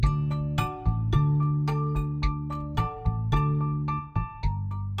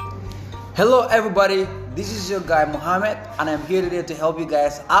Hello everybody, this is your guy Mohammed and I'm here today to help you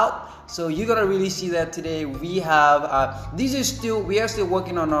guys out. So you're gonna really see that today we have we are still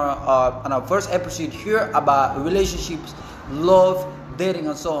working on our first episode here about relationships, love, dating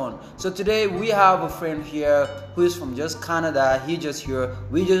and so on. So today we have a friend here who is from just Canada. He just here.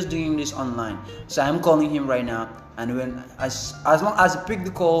 We're just doing this online. So I'm calling him right now, and when as long as he pick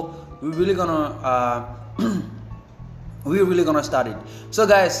the call, we're really gonna start it. So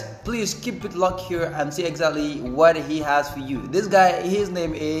guys, please keep it locked here and see exactly what he has for you. This guy, his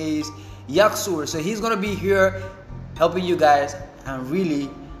name is Yaksur. So he's gonna be here helping you guys, and he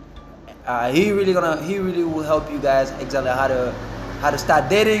really will help you guys exactly how to start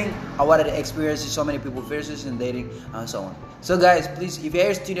dating, or what are the experiences so many people faces in dating and so on. So guys, please, if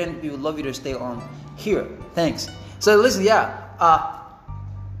you're a student, we would love you to stay on here. Thanks. So listen, I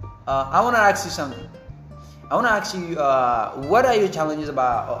wanna ask you something. I want to ask you, what are your challenges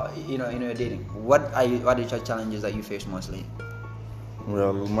about, in your dating? What are your challenges that you face mostly?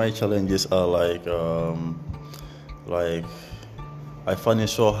 Well, my challenges are like I find it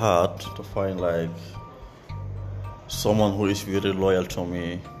so hard to find someone who is very loyal to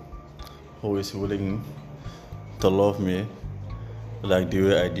me, who is willing to love me like the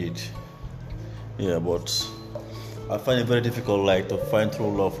way I did. Yeah, but I find it very difficult to find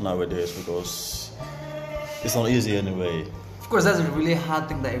true love nowadays because it's not easy anyway. Of course, that's a really hard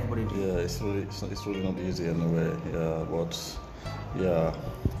thing that everybody do. Yeah, it's really not easy anyway. Yeah, but yeah,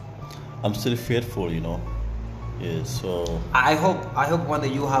 I'm still faithful, Yeah, so I hope one day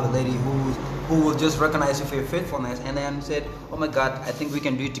you have a lady who will just recognize you for your faithfulness and then said, "Oh my God, I think we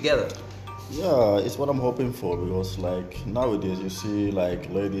can do it together." Yeah, it's what I'm hoping for because nowadays you see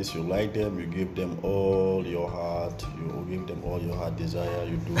ladies, you like them, you give them all your heart, you give them all your heart desire,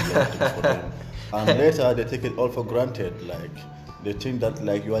 you do everything for them, and later they take it all for granted. They think that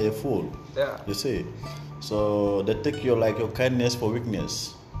you are a fool. Yeah. You see, so they take your kindness for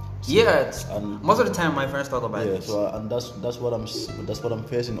weakness. So, yeah, and most of the time my friends talk about this. So and that's what I'm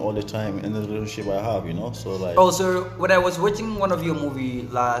facing all the time in the relationship I have. So Also, when I was watching one of your movie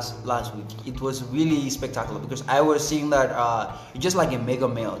last week, it was really spectacular because I was seeing that you're just like a mega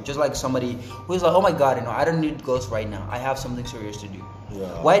male, just like somebody who is like, oh my God, I don't need girls right now. I have something serious to do.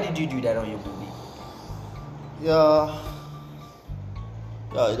 Yeah. Why did you do that on your movie? Yeah,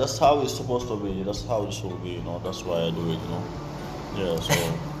 that's how it's supposed to be. That's how it should be. That's why I do it. Yeah.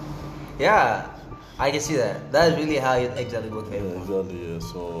 So. Yeah, I can see that. That's really how it exactly works. Yeah, exactly. Yeah.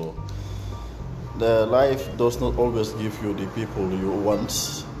 So the life does not always give you the people you want,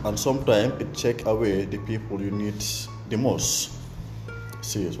 and sometimes it takes away the people you need the most.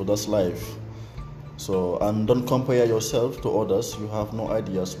 See, so that's life. So, and don't compare yourself to others. You have no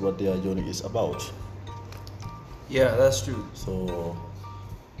ideas what their journey is about. Yeah, that's true. So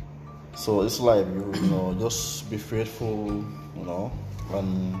it's life. Just be faithful.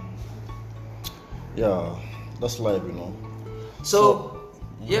 And yeah, that's life. So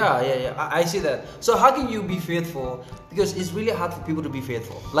yeah, I see that. So how can you be faithful? Because it's really hard for people to be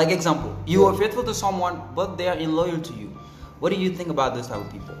faithful. Like example, you are faithful to someone, but they are loyal to you. What do you think about those type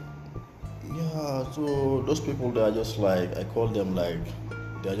of people? Yeah, so those people, they are just I call them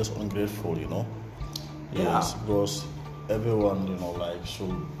they are just ungrateful. Yes, because everyone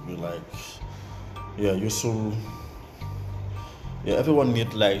should be you should. Yeah, everyone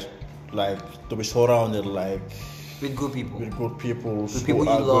need to be surrounded With good people. With people who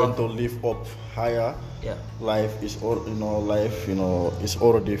are you going love. to live up higher. Yeah. Life is is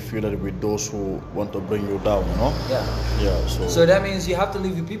already filled with those who want to bring you down. Yeah. Yeah. So that means you have to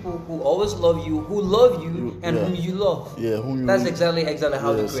live with people who always love you, who love you, and whom you love. Yeah. That's exactly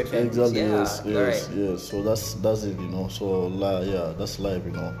how to create families. Exactly. Yeah. Yes. So that's it. So that's life.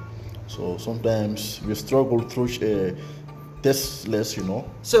 So sometimes we struggle through tasteless.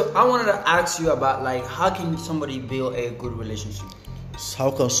 So I wanted to ask you about how can somebody build a good relationship? How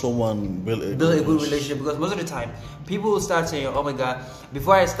can someone build a good relationship? Because most of the time people will start saying, oh my God,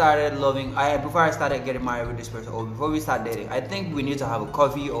 before I started getting married with this person, or before we start dating, I think we need to have a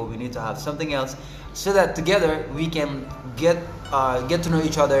coffee, or we need to have something else, so that together we can get to know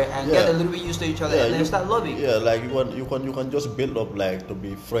each other and get a little bit used to each other, and then start loving. Yeah, you can just build up to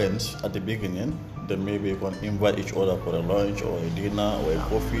be friends at the beginning. Then maybe you can invite each other for a lunch or a dinner or a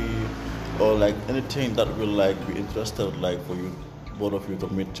coffee or anything that will be interested for you, both of you to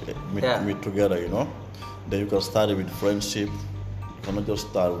meet together. Then you can start with friendship. You cannot just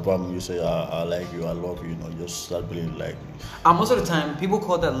start you say I like you, I love you. Just start building And most of the time people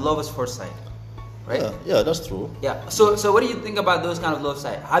call that love at first sight. right? Yeah, that's true. Yeah. So what do you think about those kind of love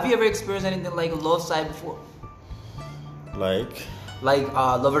side? Have you ever experienced anything like a love side before? Like like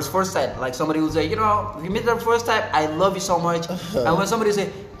lovers first sight. Like somebody will say, you know, if you meet them first time, I love you so much. And when somebody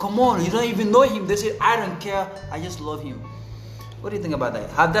say, come on, you don't even know him, they say, I don't care, I just love him. What do you think about that?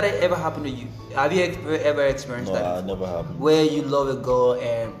 Have that ever happened to you? Have you ever experienced that? No, never happened. Where you love a girl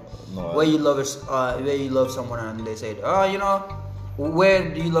and No, where you love someone and they said, oh, you know,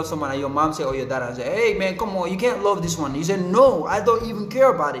 where do you love someone? And your mom say or your dad and say, hey man, come on, you can't love this one. You say, no, I don't even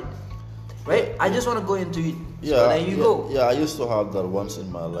care about it. Right? I just want to go into it. Yeah, So there you go. Yeah, I used to have that once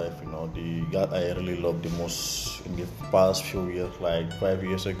in my life. You know, the guy I really loved the most in the past few years, like 5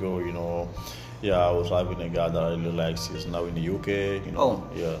 years ago. You know, yeah, I was having a guy that I really like. She's now in the UK. You know,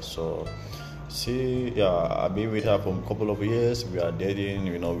 yeah. So, I've been with her for a couple of years. We are dating.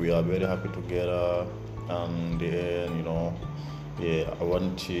 You know, we are very happy together. And then, you know, yeah,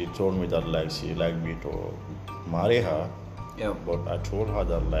 she told me that like she liked me to marry her. Yeah. But I told her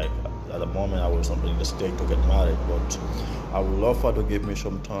that like at the moment I was not in the state to get married, but I would love her to give me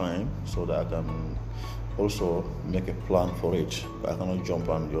some time so that I can also make a plan for it. I cannot jump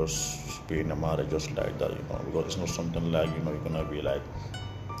and just be in a marriage just like that, you know, because it's not something like, you know, you're gonna be like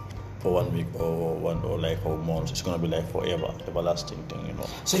for 1 week or like for months. It's gonna be like forever, everlasting thing, you know.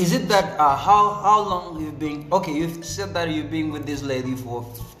 So is it that how long you've been? Okay, you've said that you've been with this lady for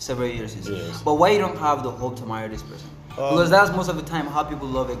several years. Yes. But why you don't have the hope to marry this person? Because that's most of the time how people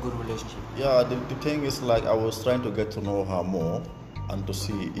love a good relationship. Yeah, the thing is like I was trying to get to know her more and to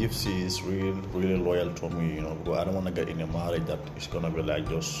see if she is really loyal to me, you know, because I don't want to get in a marriage that is gonna be like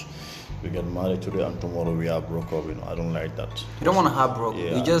just we get married today and tomorrow we are broke up, you know. I don't like that. You don't want to have broke.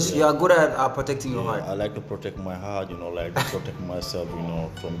 Yeah, you are good at protecting your heart. I like to protect my heart, you know, like to protect myself, you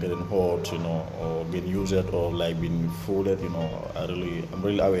know, from getting hurt, you know, or being used or like being fooled, you know. I'm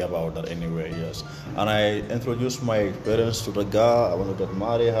really aware about that anyway, yes. And I introduced my parents to the girl. I want to get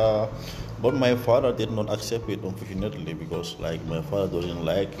marry her. But my father did not accept it, unfortunately, because like my father doesn't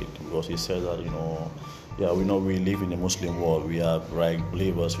like it because he said that, you know, yeah, we know we live in a Muslim world. We are like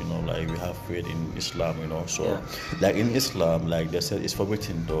believers, you know, like we have faith in Islam, you know. So, like in Islam, like they said, it's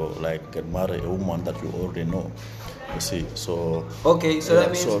forbidden to like get married a woman that you already know. You see, so okay, so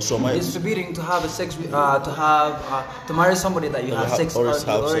that means it's forbidden to have a sex with, to marry somebody that you have sex or you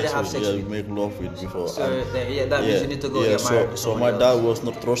already have sex with. You make love with before. So that means you need to go get married. So my dad was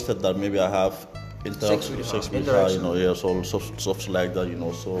not trusted that maybe I have sex with her, you know, yeah, so stuff like that, you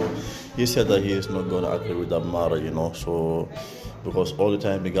know. So he said that he is not going to agree with that marriage, you know. So because all the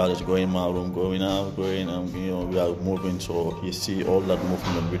time the guy is going in my room, going out, going, you know, we are moving. So he see all that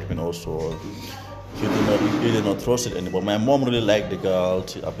movement between us. So he did not trust it anymore. My mom really liked the girl.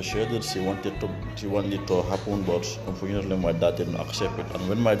 She appreciated it. She wanted it to happen, but unfortunately my dad didn't accept it. And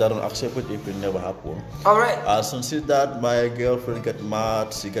when my dad didn't accept it, it will never happen. All right. As soon as that, my girlfriend get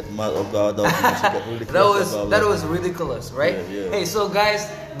mad. She get mad about that. She get really that was ridiculous, right? Yeah. Hey, so guys,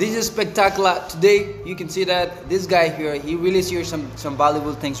 this is spectacular. Today, you can see that this guy here, he really shares some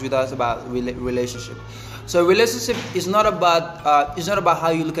valuable things with us about relationship. So relationship is not about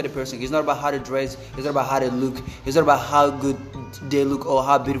how you look at a person. It's not about how they dress. It's not about how they look. It's not about how good they look or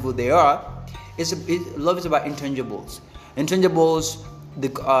how beautiful they are. Love is about intangibles. Intangibles,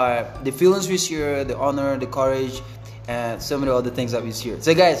 the feelings we share, the honor, the courage, and so many other things that we share.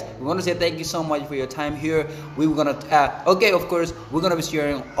 So guys, we want to say thank you so much for your time here. We're gonna of course, we're gonna be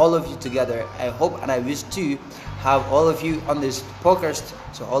sharing all of you together. I hope and I wish to have all of you on this podcast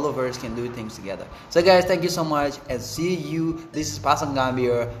so all of us can do things together. So guys, thank you so much and see you. This is Pasang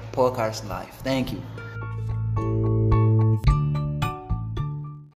Gambia Podcast Live. Thank you.